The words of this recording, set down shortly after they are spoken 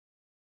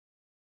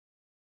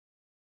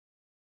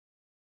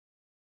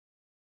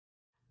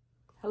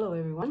Hello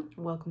everyone,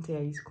 welcome to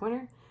Yayis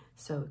Corner.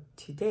 So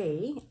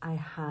today I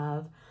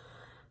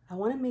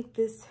want to make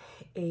this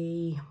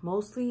a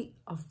mostly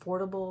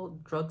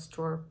affordable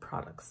drugstore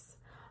products.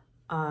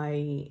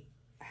 I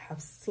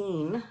have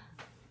seen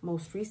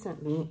most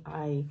recently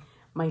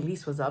my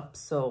lease was up,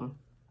 so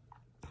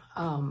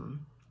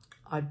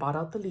I bought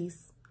out the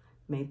lease,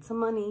 made some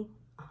money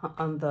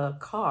on the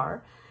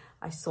car.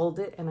 I sold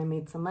it and I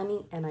made some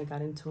money and I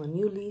got into a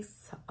new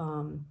lease.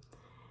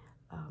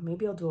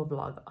 Maybe I'll do a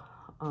vlog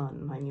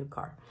on my new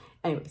car.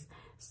 Anyways,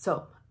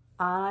 so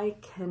I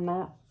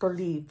cannot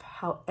believe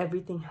how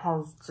everything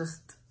has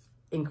just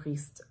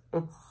increased.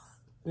 It's,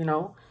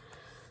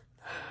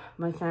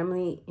 my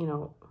family,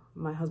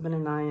 my husband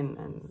and I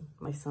and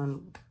my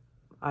son,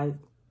 I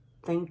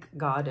thank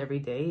God every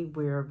day.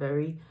 We're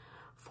very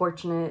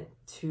fortunate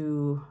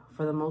to,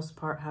 for the most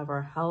part, have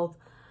our health.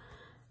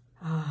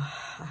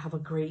 I have a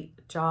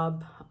great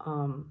job.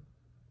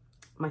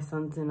 My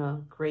son's in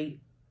a great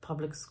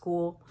public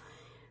school,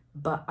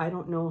 but I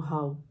don't know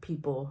how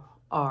people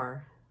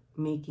are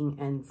making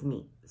ends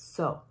meet.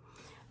 So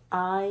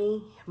my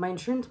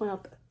insurance went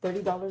up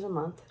 $30 a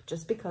month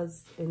just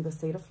because in the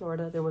state of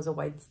Florida, there was a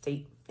wide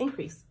state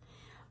increase.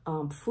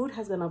 Food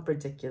has gone up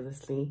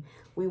ridiculously.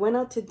 We went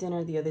out to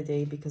dinner the other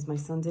day because my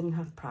son didn't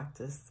have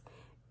practice,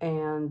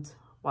 and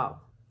wow,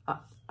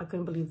 I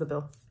couldn't believe the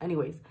bill.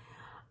 Anyways,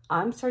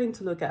 I'm starting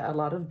to look at a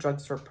lot of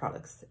drugstore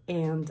products,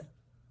 and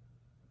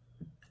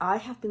I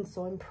have been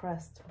so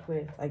impressed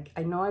with,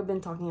 I know I've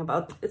been talking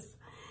about this,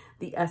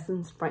 the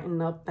Essence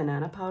Brighten Up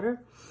Banana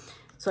Powder.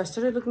 So I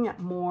started looking at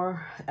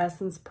more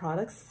Essence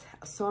products.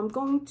 So I'm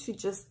going to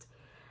just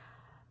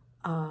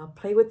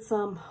play with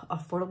some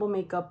affordable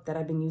makeup that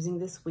I've been using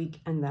this week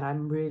and that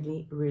I'm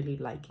really, really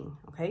liking,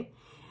 okay?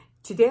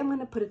 Today I'm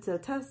gonna put it to the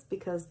test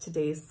because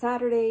today is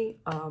Saturday.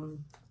 I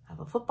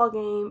have a football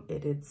game.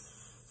 It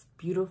is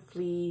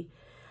beautifully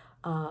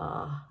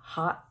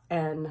hot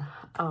and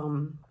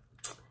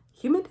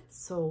humid,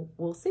 so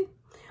we'll see.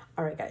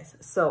 All right, guys,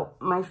 so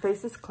my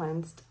face is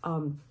cleansed.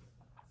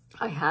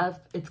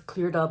 It's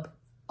cleared up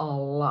a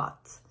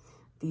lot.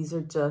 These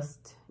are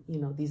just,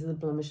 these are the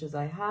blemishes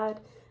I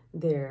had.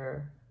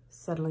 They're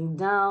settling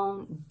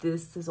down.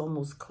 This is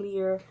almost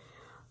clear.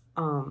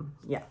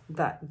 Yeah,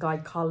 that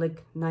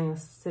glycolic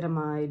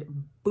niacinamide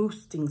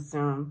boosting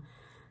serum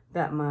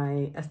that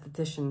my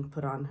esthetician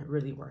put on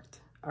really worked.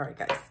 All right,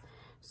 guys,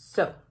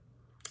 so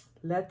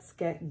let's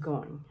get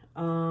going.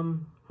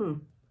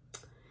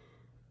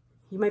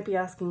 You might be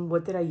asking,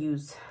 what did I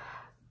use?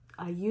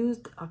 I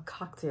used a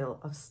cocktail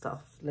of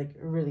stuff, like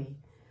really.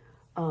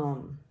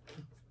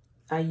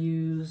 I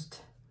used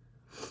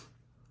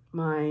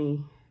my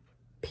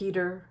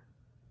Peter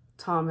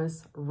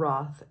Thomas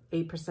Roth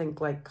 8%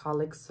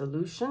 glycolic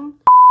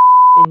solution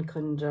in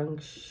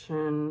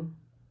conjunction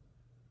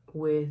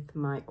with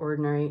my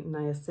ordinary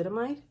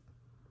niacinamide.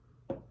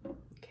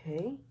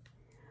 Okay.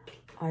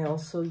 I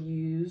also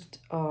used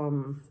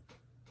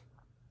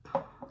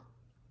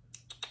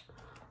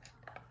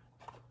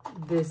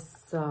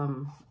this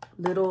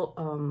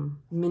little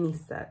mini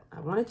set. I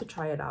wanted to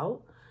try it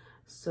out.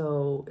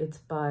 So it's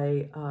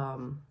by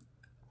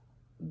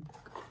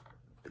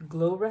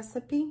Glow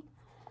Recipe.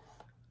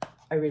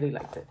 I really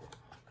liked it.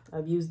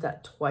 I've used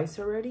that twice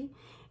already.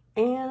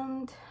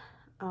 And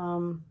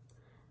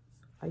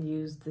I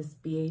used this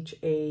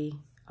BHA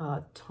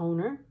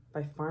toner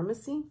by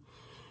Pharmacy.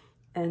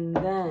 And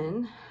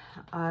then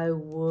I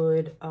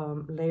would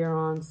layer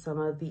on some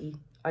of the,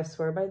 I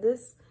swear by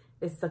this,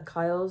 it's the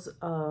Kyle's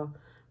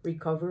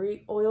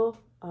recovery oil,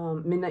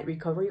 midnight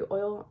recovery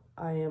oil.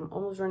 I am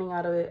almost running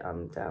out of it.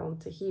 I'm down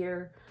to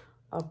here.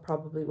 I'll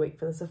probably wait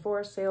for the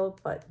Sephora sale,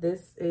 but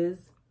this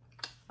is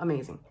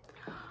amazing.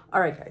 All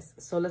right, guys,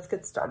 so let's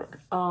get started.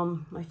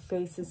 My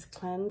face is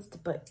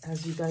cleansed, but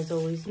as you guys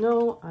always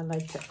know, I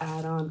like to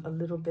add on a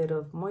little bit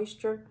of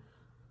moisture.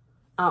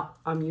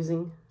 I'm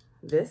using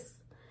this.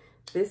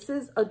 This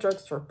is a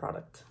drugstore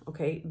product,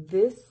 okay?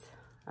 This,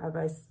 I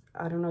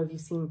don't know if you've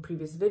seen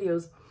previous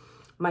videos,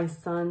 my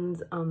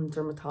son's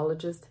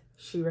dermatologist,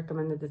 she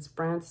recommended this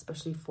brand,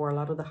 especially for a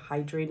lot of the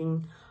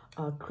hydrating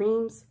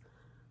creams.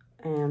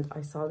 And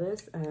I saw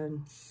this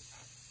and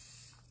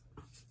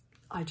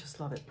I just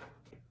love it.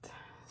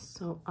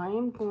 So I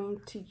am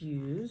going to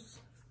use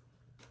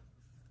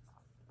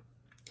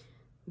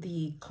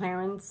the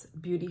Clarins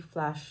Beauty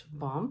Flash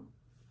Balm,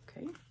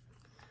 okay?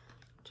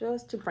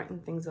 Just to brighten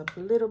things up a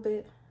little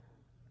bit.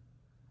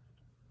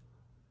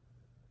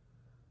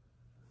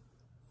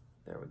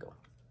 There we go.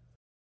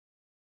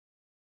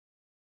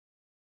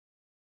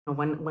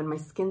 When my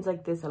skin's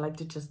like this, I like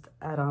to just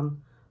add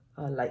on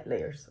light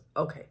layers.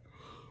 Okay.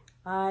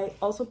 I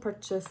also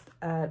purchased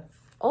at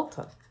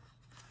Ulta.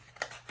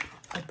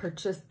 I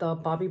purchased the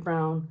Bobbi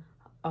Brown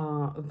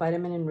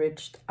vitamin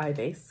enriched eye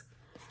base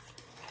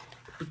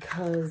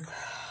because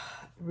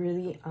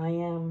really I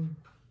am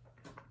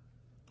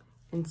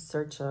in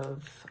search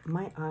of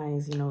my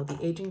eyes, the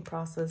aging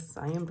process.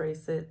 I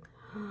embrace it,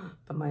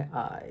 but my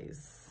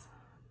eyes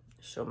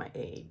show my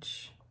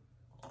age.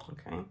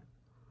 Okay.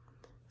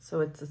 So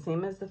it's the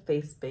same as the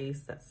face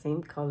base, that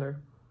same color,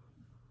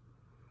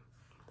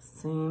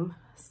 same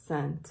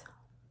scent.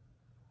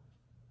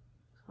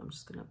 So I'm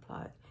just gonna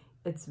apply it.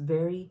 It's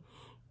very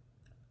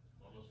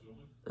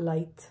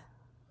light.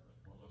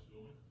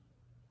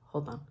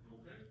 Hold on.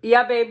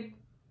 Yeah, babe.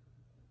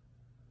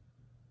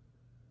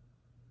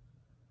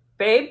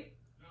 Babe?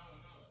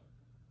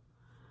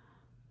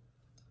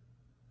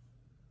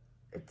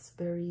 It's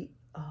very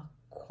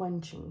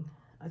quenching.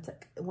 It's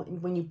like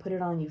when you put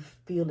it on, you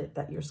feel it,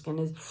 that your skin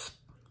is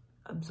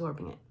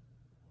absorbing it.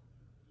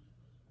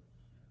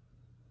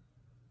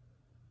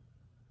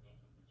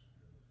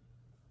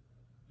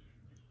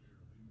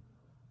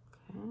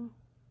 Okay. I'm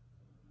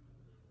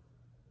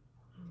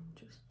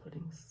just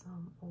putting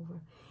some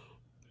over.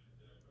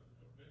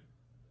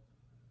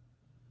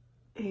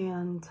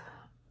 And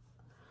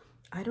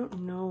I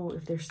don't know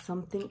if there's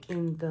something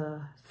in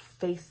the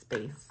face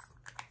space,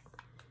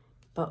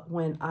 but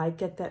when I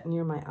get that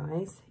near my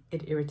eyes,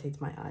 it irritates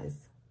my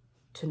eyes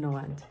to no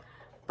end.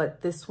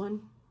 But this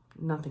one,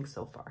 nothing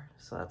so far,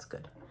 so that's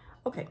good.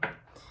 Okay,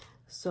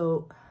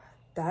 so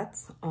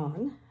that's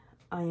on.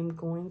 I am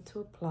going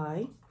to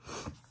apply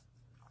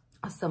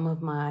some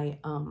of my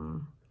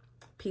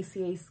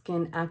PCA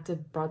Skin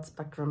Active Broad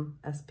Spectrum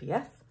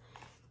SPF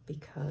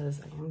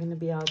because I am going to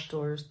be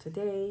outdoors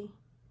today.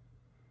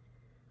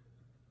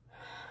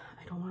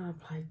 I don't want to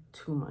apply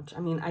too much.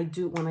 I mean, I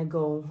do when I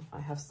go, I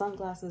have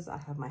sunglasses, I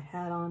have my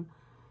hat on,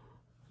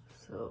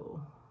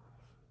 so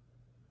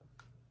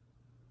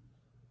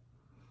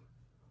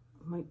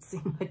it might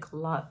seem like a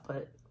lot,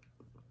 but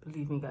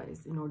believe me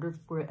guys, in order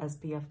for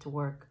SPF to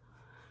work,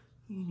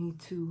 you need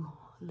to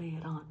lay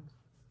it on.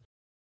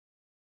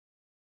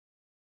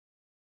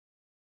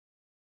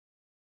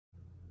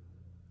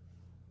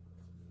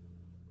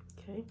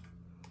 Okay,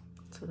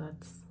 so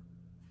that's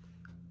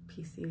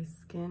PCA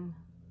Skin,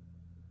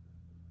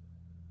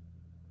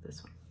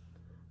 this one.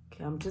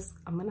 Okay,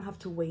 I'm gonna have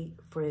to wait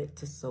for it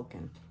to soak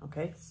in,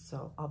 okay?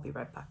 So I'll be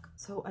right back.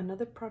 So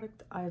another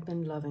product I've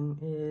been loving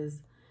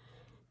is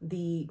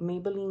the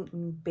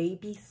Maybelline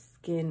Baby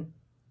Skin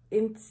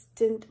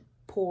Instant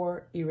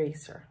Pore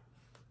Eraser,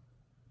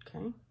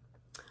 okay?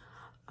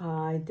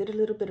 I did a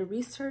little bit of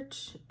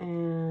research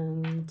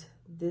and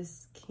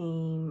this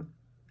came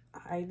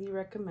highly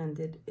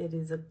recommended. It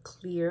is a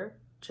clear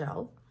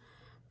gel,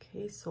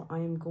 okay? So I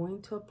am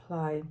going to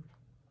apply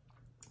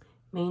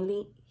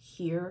mainly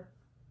here,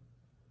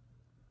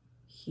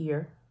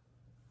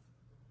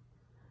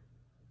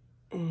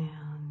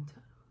 and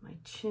my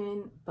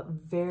chin, but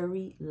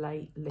very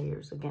light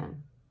layers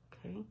again,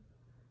 okay?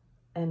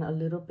 And a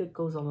little bit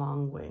goes a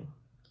long way.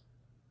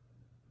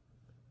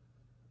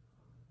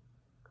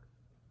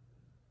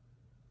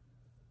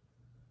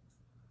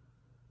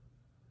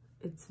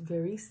 It's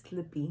very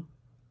slippy.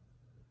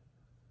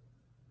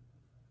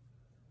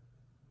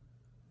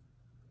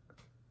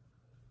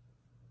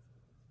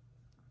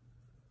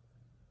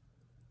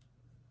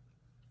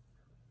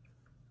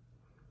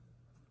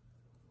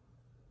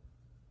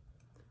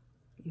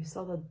 You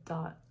saw the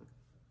dot,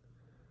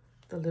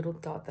 the little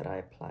dot that I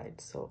applied.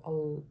 So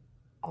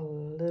a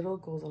little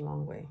goes a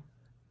long way.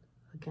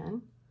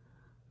 Again,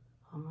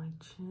 on my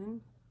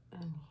chin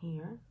and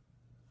here.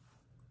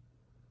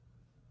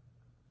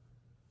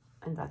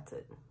 And that's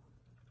it.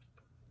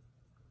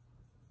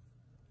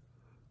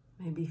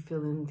 Maybe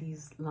fill in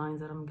these lines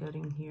that I'm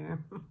getting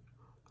here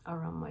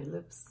around my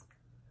lips.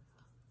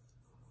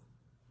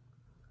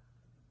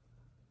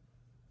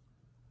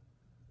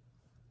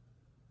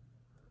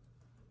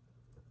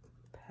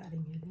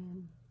 Patting it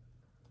in.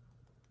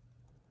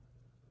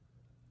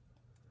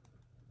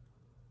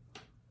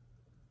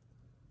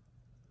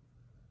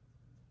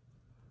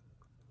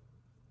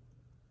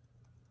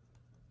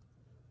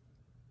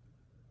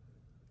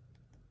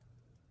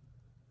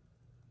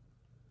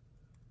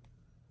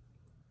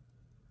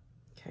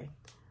 Okay,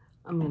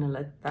 I'm gonna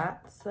let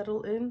that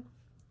settle in.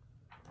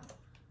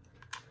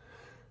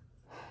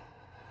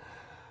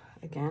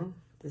 Again,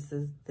 this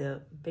is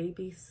the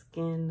Baby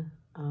Skin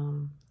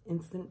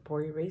Instant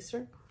Pore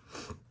Eraser.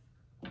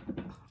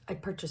 I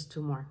purchased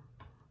 2 more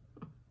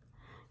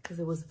because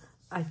it was,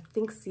 I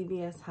think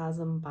CVS has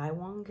them buy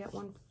one, get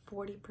one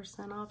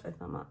 40% off, if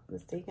I'm not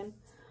mistaken.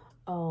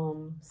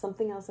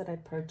 Something else that I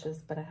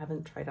purchased, but I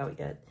haven't tried out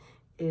yet,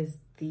 is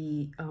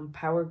the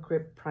Power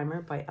Grip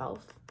Primer by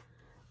e.l.f.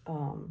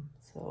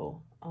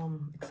 So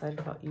I'm excited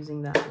about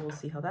using that. We'll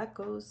see how that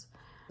goes.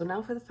 So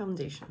now for the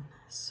foundation.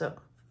 So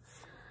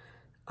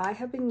I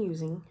have been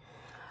using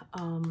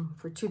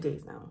for 2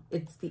 days now.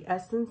 It's the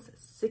Essence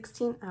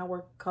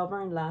 16-Hour Cover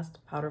and Last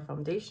Powder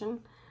Foundation.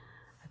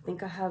 I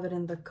think I have it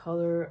in the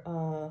color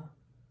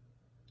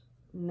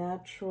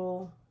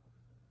Natural.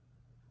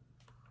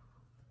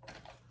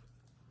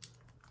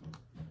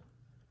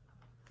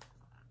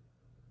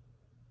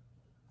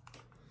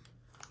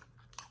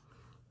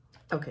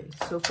 Okay,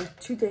 so for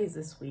 2 days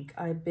this week,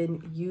 I've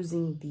been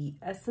using the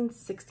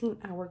Essence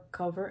 16-Hour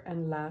Cover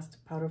and Last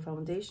Powder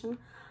Foundation.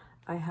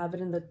 I have it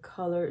in the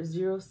color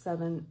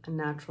 07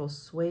 Natural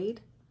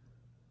Suede.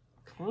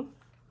 Okay.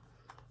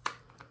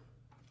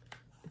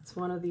 It's It's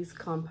one of these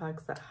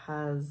compacts that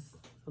has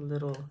a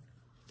little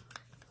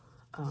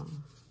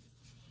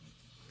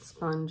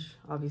sponge.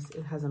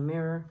 Obviously it has a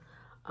mirror.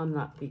 I'm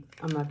not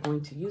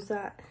going to use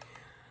that.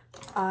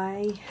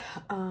 I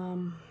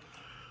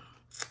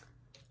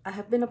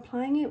have been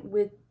applying it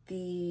with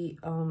the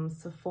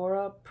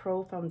Sephora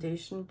Pro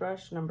Foundation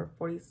Brush number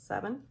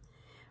 47,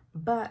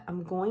 but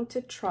I'm going to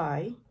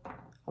try,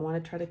 I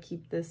want to try to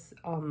keep this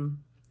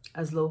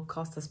as low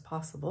cost as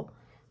possible.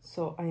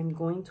 So I am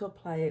going to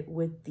apply it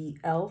with the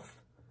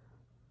e.l.f.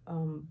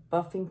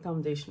 Buffing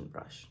Foundation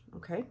Brush,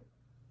 okay?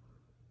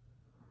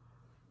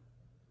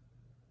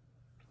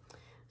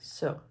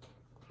 So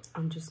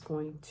I'm just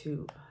going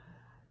to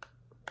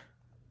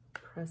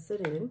press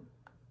it in.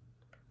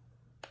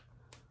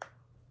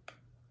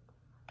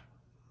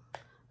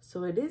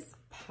 So it is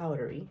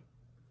powdery.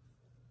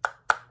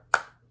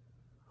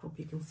 Hope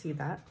you can see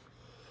that.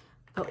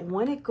 But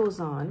when it goes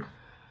on,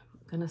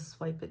 I'm gonna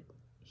swipe it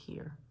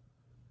here.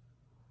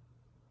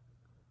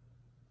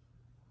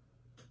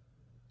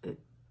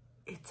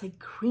 It's like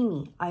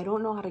creamy. I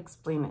don't know how to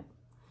explain it.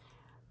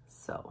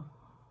 So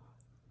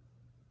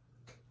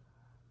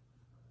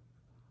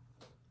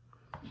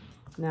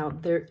now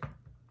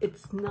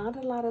it's not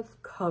a lot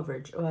of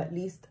coverage, or at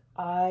least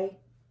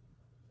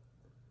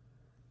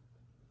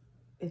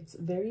it's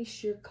very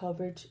sheer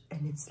coverage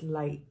and it's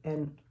light,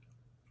 and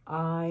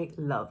I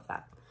love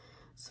that.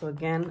 So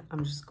again,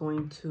 I'm just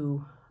going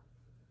to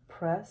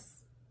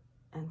press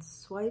and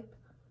swipe,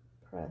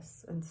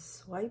 press and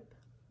swipe.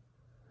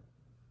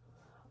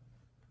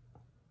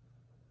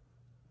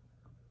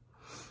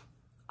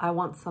 I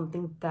want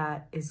something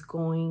that is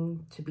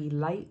going to be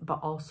light, but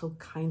also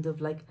kind of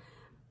like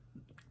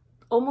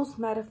almost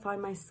mattify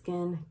my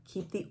skin,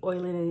 keep the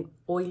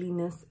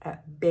oiliness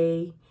at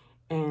bay.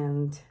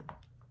 And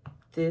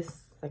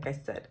this, like I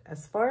said,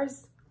 as far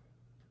as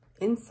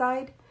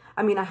inside,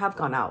 I mean, I have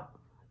gone out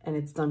and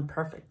it's done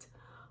perfect.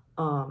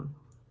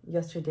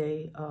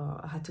 Yesterday,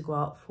 I had to go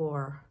out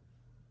for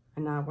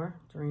an hour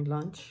during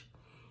lunch,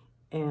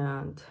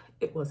 and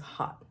it was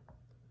hot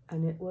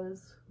and it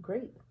was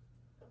great.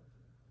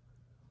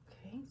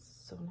 Okay,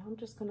 so now I'm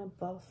just gonna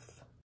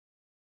buff.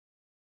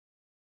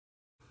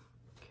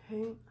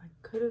 Okay, I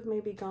could have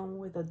maybe gone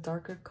with a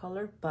darker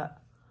color,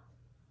 but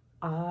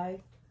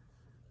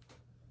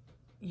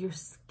your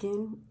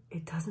skin,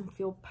 it doesn't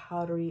feel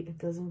powdery. It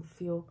doesn't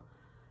feel,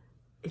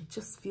 it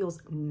just feels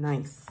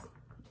nice.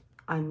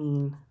 I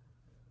mean,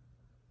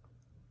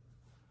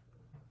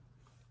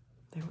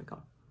 there we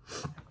go.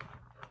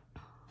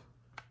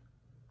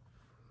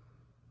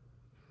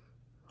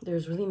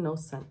 There's really no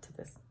scent to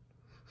this.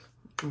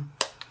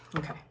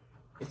 Okay,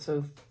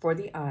 so for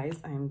the eyes,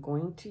 I am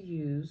going to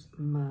use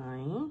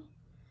my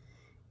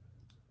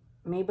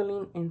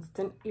Maybelline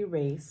Instant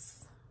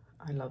Erase.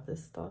 I love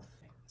this stuff.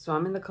 So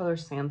I'm in the color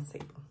Sand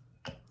Sable.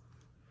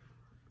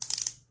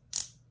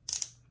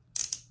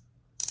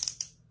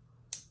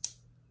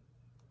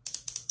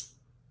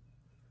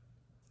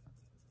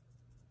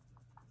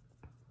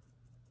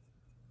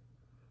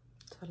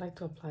 So I like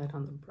to apply it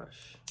on the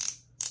brush.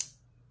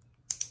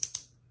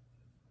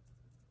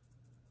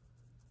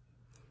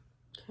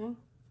 Okay.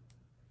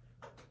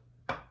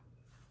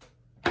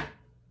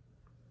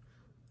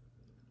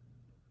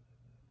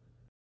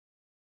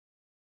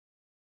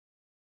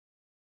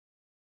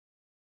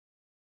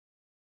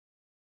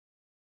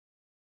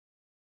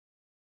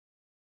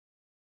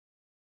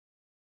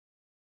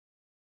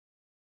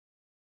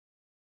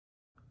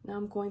 Now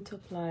I'm going to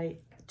apply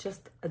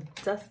just a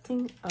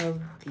dusting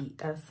of the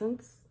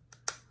Essence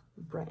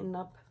Brighten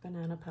Up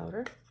Banana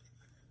Powder.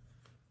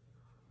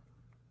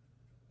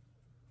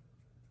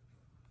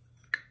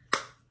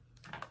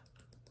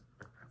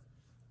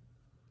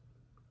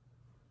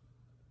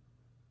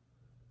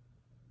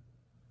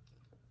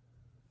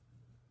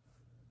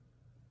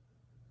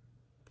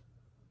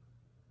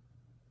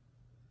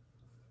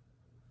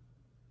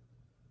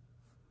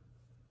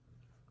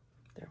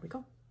 There we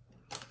go.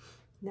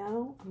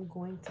 Now I'm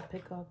going to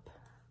pick up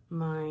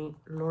my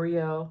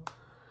L'Oreal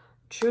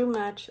True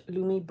Match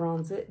Lumi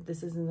Bronze It.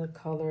 This is in the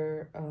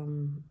color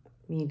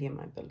medium,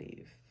 I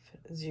believe.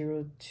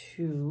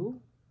 02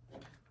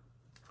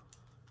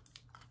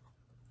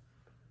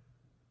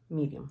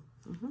 medium.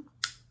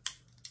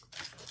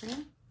 Okay.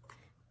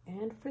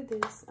 And for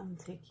this, I'm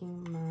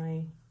taking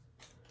my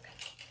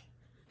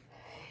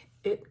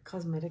It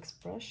Cosmetics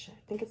brush. I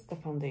think it's the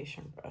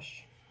foundation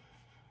brush.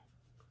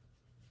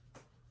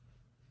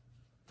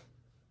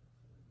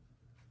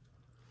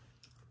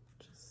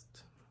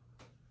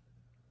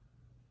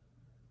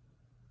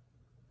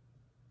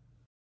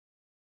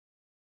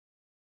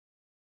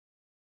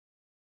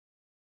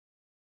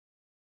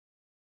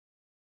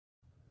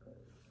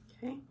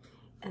 Okay,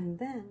 and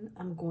then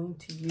I'm going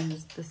to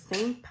use the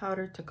same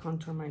powder to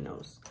contour my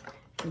nose,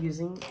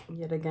 using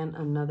yet again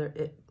another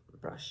It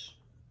brush,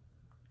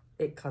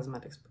 It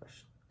Cosmetics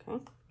brush.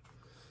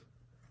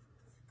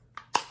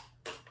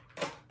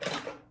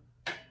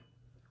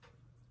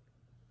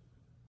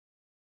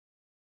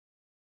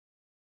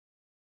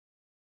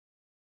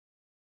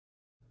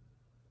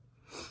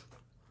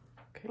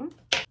 Okay. Okay.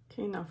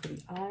 Okay, now for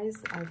the eyes,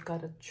 I've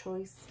got a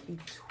choice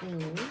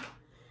between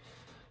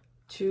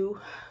two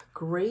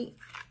great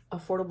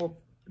affordable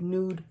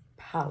nude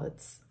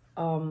palettes.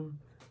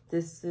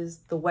 This is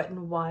the Wet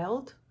n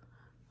Wild.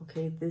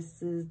 Okay,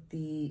 this is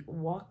the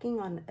Walking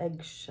on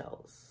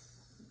Eggshells.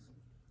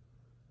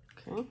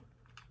 Okay.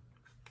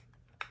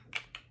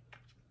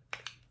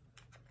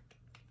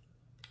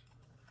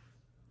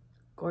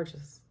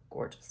 Gorgeous,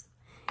 gorgeous.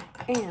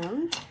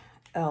 And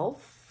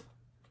e.l.f.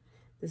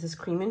 This is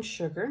Cream and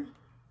Sugar.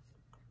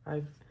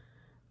 I'm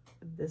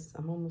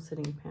almost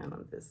hitting pan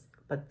on this,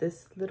 but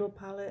this little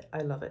palette,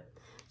 I love it.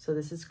 So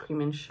this is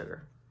Cream and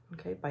Sugar,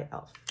 okay, by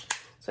e.l.f.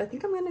 So I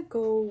think I'm gonna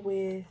go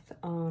with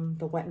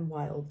the Wet n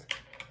Wild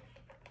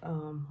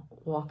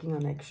Walking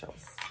on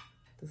Eggshells.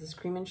 This is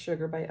Cream and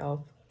Sugar by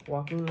e.l.f.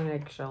 Walking on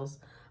Eggshells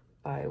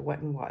by Wet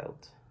n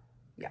Wild.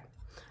 Yeah.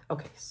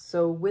 Okay,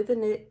 so with a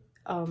knit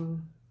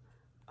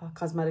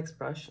cosmetics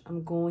brush,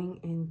 I'm going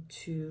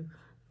into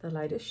the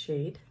lightest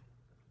shade.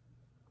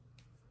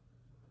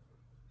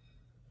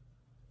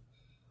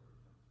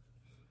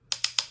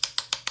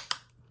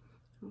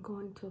 I'm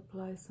going to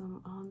apply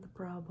some on the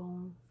brow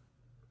bone,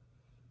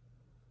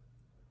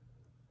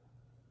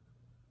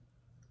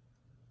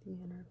 the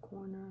inner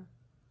corner,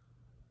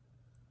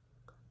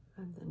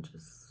 and then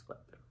just swipe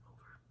it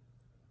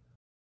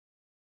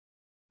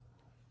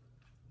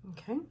over.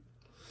 Okay,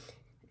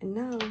 and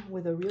now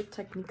with a Real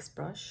Techniques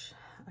brush,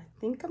 I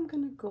think I'm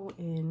gonna go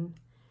in,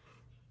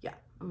 yeah,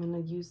 I'm gonna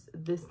use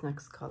this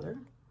next color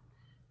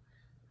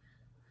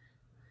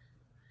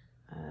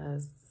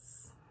as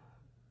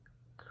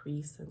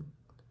crease and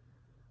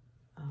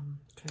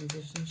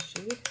transition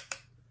shade.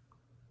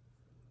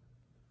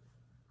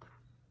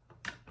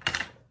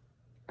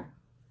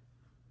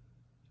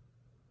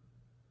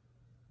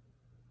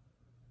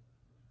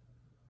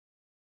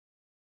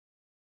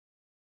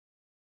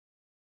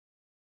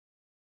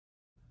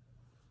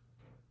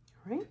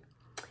 All right,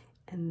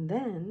 and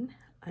then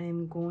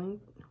I'm going,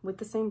 with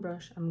the same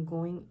brush, I'm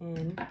going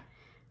in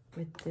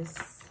with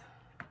this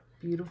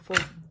beautiful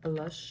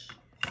blush.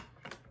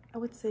 I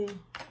would say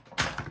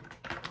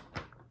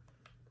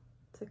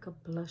it's like a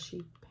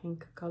blushy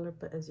pink color,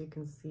 but as you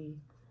can see,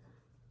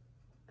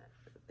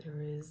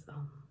 there is,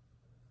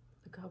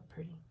 look how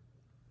pretty.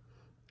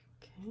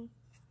 Okay,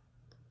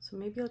 so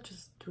maybe I'll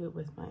just do it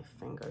with my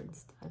finger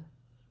instead.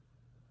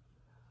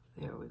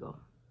 There we go.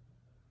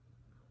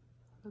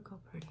 Look how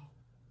pretty.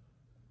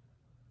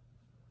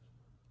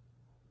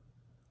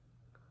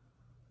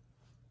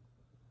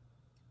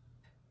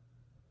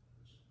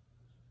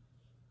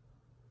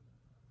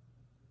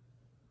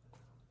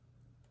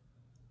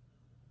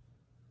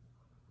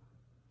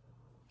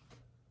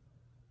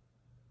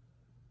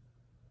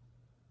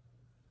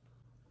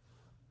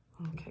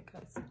 Okay,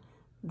 guys,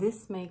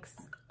 this makes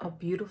a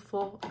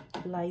beautiful,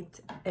 light,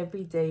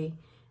 everyday,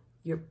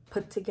 you're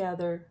put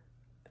together.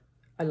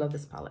 I love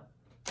this palette.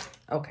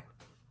 Okay.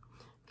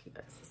 Okay,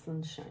 guys, the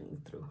sun's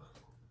shining through.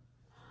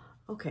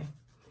 Okay,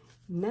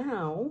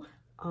 now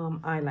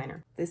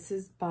eyeliner. This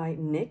is by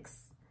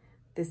NYX.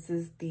 This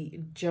is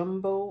the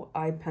Jumbo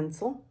Eye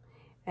Pencil,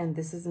 and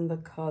this is in the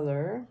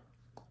color,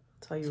 I'll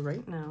tell you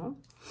right now,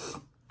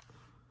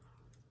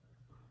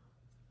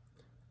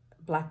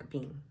 Black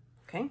Bean.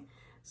 Okay,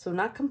 so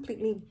not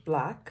completely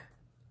black,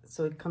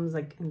 so it comes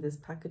like in this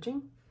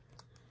packaging.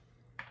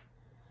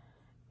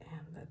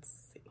 And let's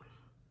see.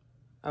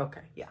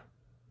 Okay, yeah,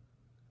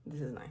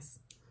 this is nice.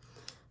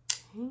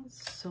 Okay,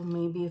 so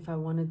maybe if I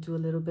want to do a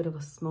little bit of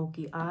a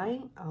smoky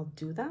eye, I'll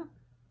do that,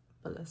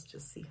 but let's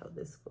just see how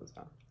this goes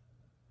on.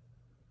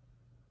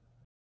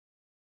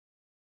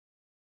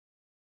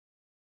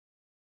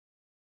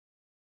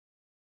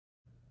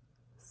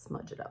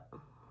 Smudge it up.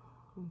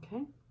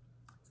 Okay,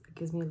 so it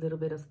gives me a little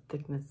bit of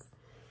thickness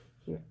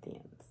here at the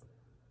ends.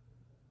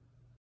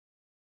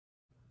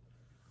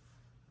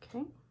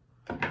 Okay,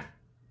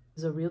 this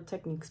is a Real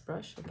Techniques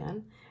brush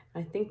again.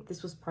 I think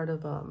this was part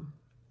of a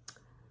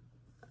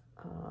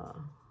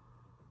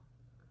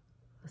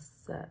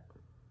set.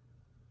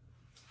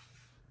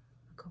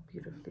 Look how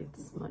beautifully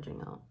it's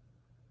smudging out.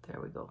 There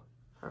we go,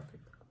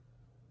 perfect.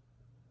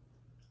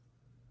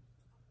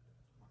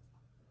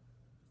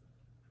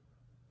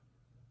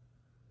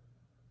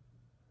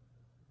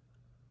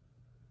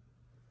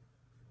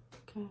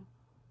 Okay,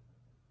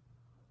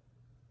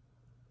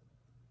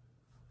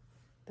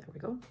 there we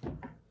go.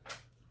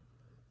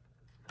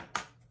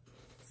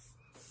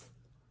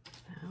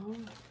 Now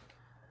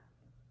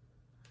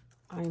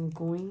I'm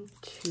going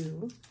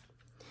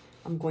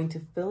to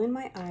fill in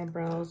my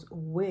eyebrows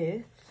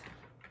with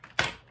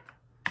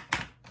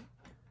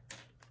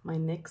my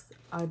NYX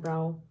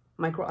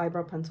micro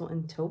eyebrow pencil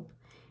and taupe,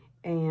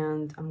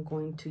 and I'm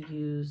going to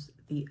use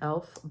the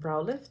e.l.f.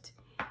 brow lift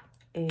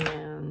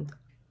and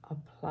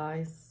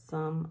apply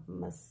some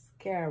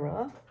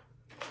mascara,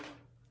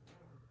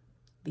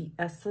 the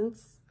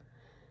Essence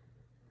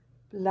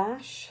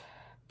Lash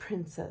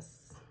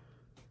Princess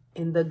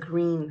in the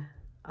green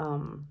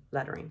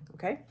lettering.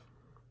 Okay,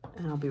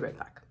 and I'll be right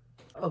back.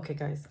 Okay,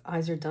 guys,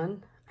 eyes are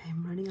done. I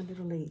am running a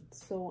little late,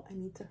 so I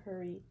need to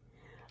hurry.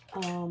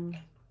 I'm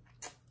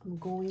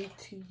going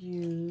to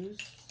use,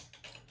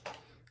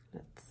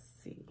 let's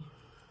see.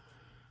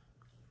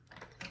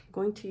 I'm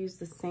going to use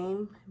the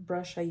same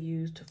brush I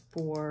used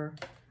for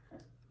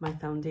my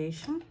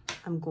foundation.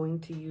 I'm going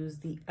to use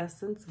the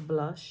Essence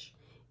blush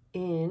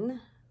in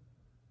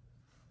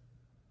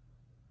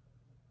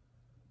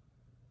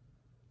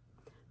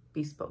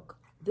Bespoke.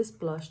 This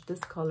blush, this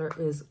color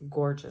is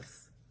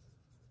gorgeous.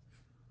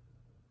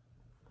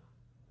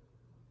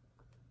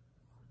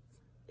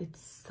 It's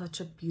such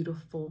a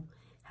beautiful,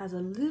 has a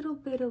little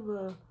bit of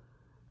a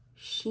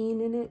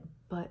sheen in it,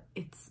 but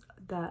it's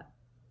that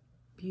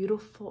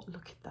beautiful,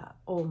 look at that,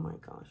 oh my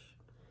gosh.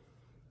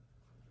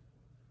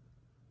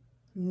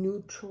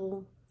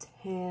 Neutral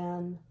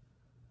tan.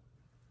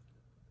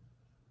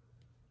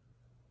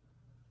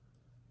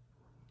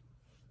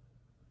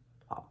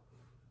 Wow.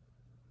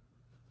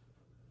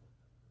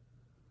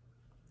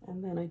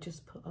 And then I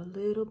just put a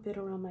little bit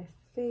around my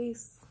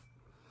face,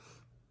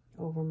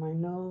 over my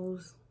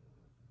nose.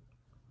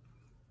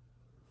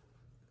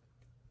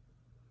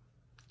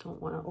 Don't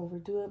want to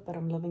overdo it, but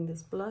I'm loving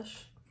this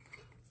blush.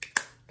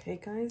 Okay,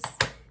 guys.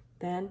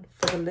 Then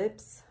for the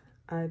lips,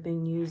 I've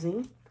been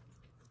using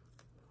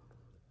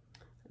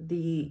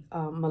the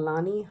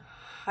Milani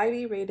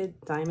highly rated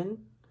diamond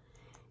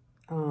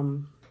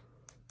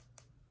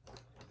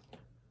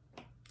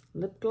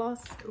lip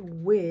gloss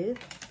with,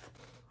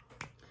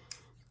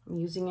 I'm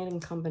using it in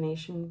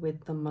combination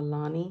with the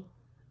Milani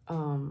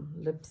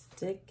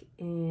lipstick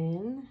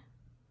in,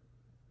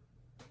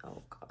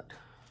 oh God,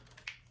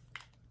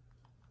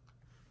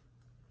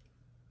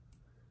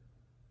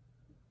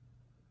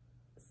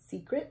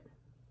 Secret,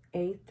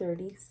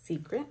 A30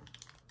 Secret.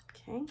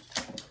 Okay,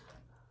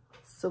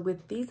 so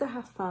with these I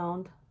have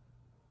found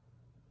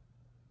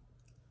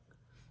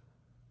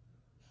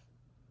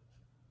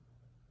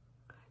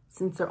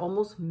since they're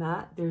almost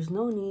matte, there's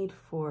no need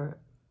for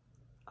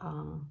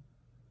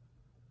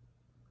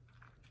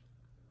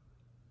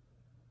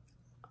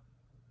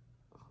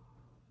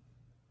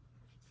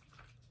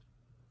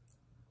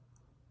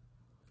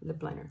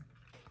lip liner.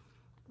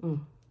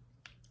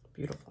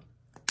 Beautiful.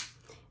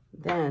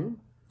 Then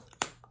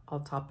I'll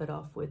top it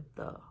off with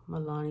the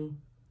Milani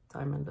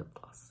Diamond Lip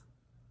Gloss.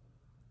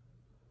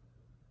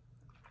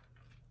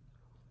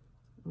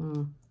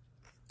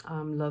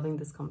 I'm loving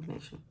this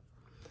combination.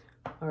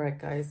 All right,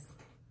 guys,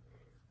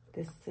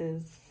 this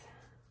is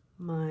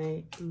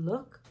my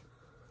look.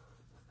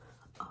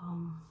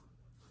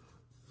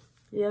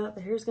 Yeah,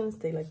 the hair's gonna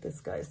stay like this,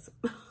 guys.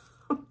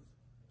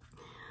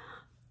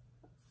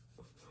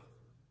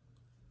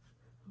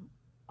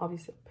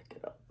 Obviously, I'll pick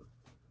it up,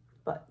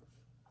 but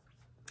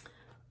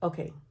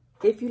okay.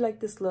 If you like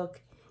this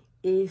look,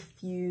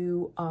 if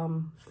you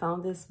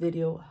found this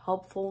video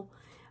helpful,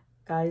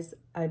 guys,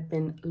 I've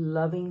been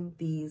loving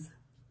these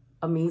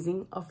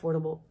amazing,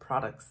 affordable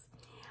products.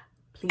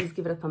 Please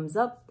give it a thumbs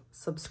up,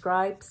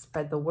 subscribe,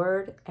 spread the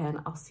word, and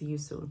I'll see you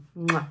soon.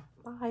 Mwah.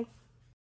 Bye.